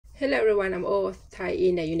Hello everyone, I'm Oth, Thai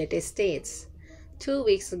in the United States. 2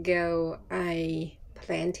 weeks ago, I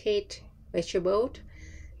planted vegetables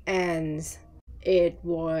and it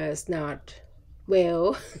was not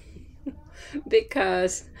well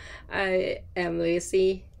because I am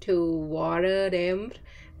lazy to water them,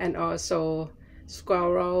 and also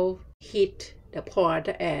squirrel hit the pot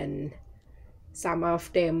and some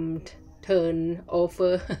of them turn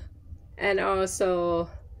over and also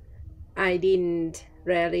I didn't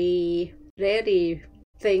really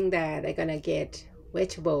think that I'm gonna get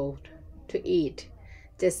vegetable to eat.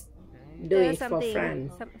 Just do it for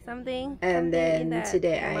fun. And then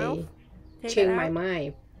today I changed my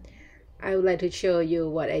mind. I would like to show you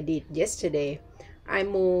what I did yesterday. I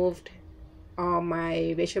moved all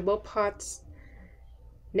my vegetable pots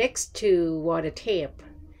next to water tap.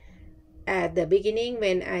 At the beginning,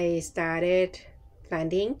 when I started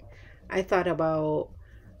planting, I thought about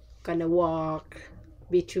gonna walk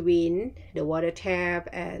between the water tap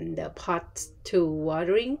and the pots to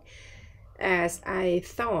watering, as I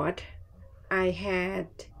thought I had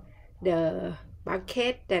the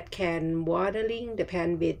bucket that can watering the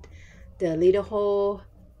plant with the little hole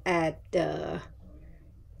at the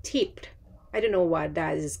tip. I don't know what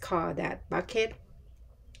that is called, that bucket.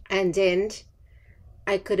 And then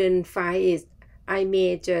I couldn't find it. I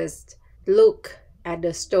may just look at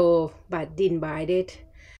the store but didn't buy it.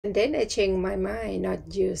 And then I changed my mind,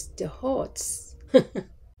 not use the hose.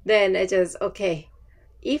 Then I just, okay,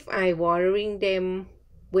 if I watering them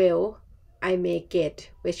well, I may get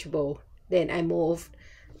vegetable. Then I moved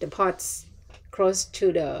the pots close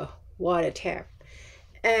to the water tap.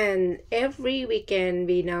 And every weekend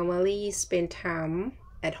we normally spend time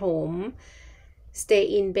at home, stay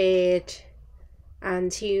in bed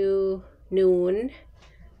until noon.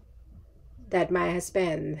 That my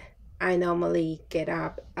husband, I normally get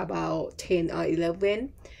up about 10 or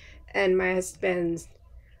 11, and my husband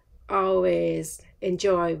always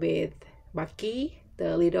enjoy with Bucky,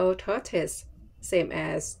 the little tortoise, same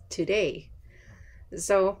as today.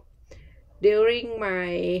 So during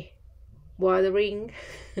my watering,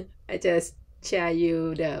 I just share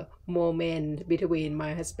you the moment between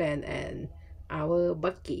my husband and our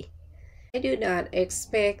Bucky. I do not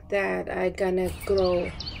expect that I'm gonna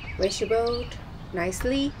grow vegetables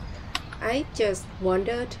nicely. I just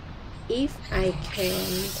wondered if I can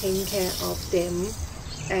take care of them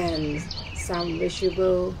and some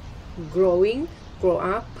vegetable grow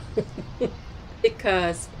up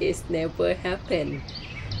because it's never happened.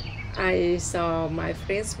 I saw my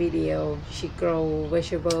friend's video. She grow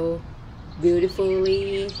vegetable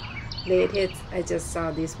beautifully. Latest I just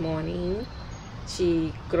saw this morning,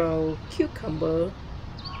 she grow cucumber,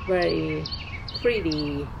 very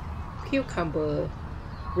pretty cucumber,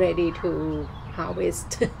 ready to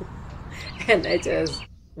harvest. And I just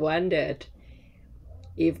wondered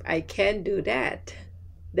if I can do that.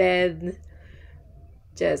 Then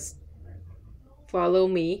just follow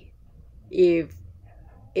me. If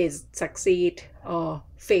it succeed or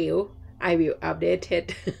fail, I will update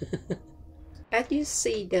it. As you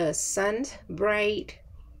see, the sun bright,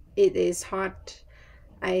 it is hot.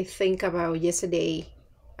 I think about yesterday.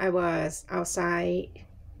 I was outside,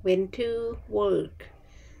 went to work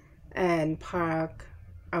and park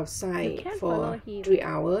outside for 3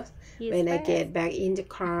 hours. When I get back in the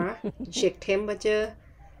car, check temperature,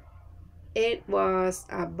 it was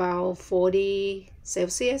about 40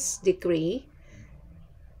 Celsius degree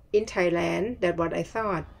in Thailand. That's what I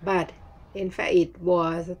thought, but in fact it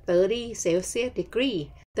was 30 Celsius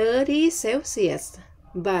degree. 30 Celsius,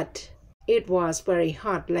 but it was very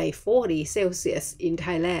hot, like 40 Celsius in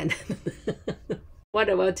Thailand. What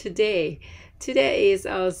about today? Today is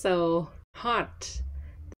also hot.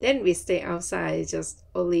 Then we stay outside just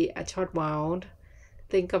only a short while.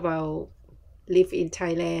 Think about live in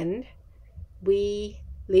Thailand. We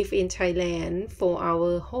live in Thailand for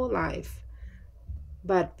our whole life,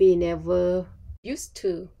 but we never used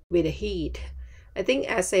to with the heat. I think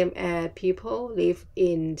as same as people live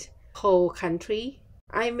in cold country.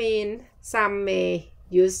 I mean, some may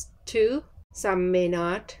used to, some may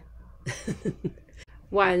not.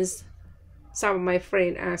 Once some of my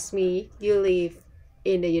friends asked me, you live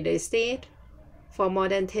in the United States for more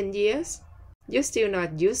than 10 years? You still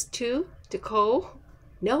not used to the cold?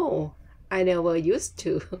 No, I never used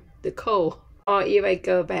to the cold. Or if I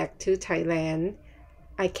go back to Thailand,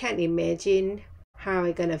 I can't imagine how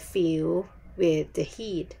I'm gonna feel with the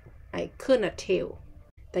heat. I could not tell.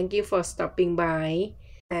 Thank you for stopping by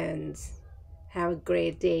and have a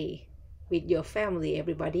great day with your family,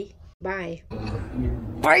 everybody. Bye.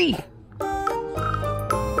 Bye.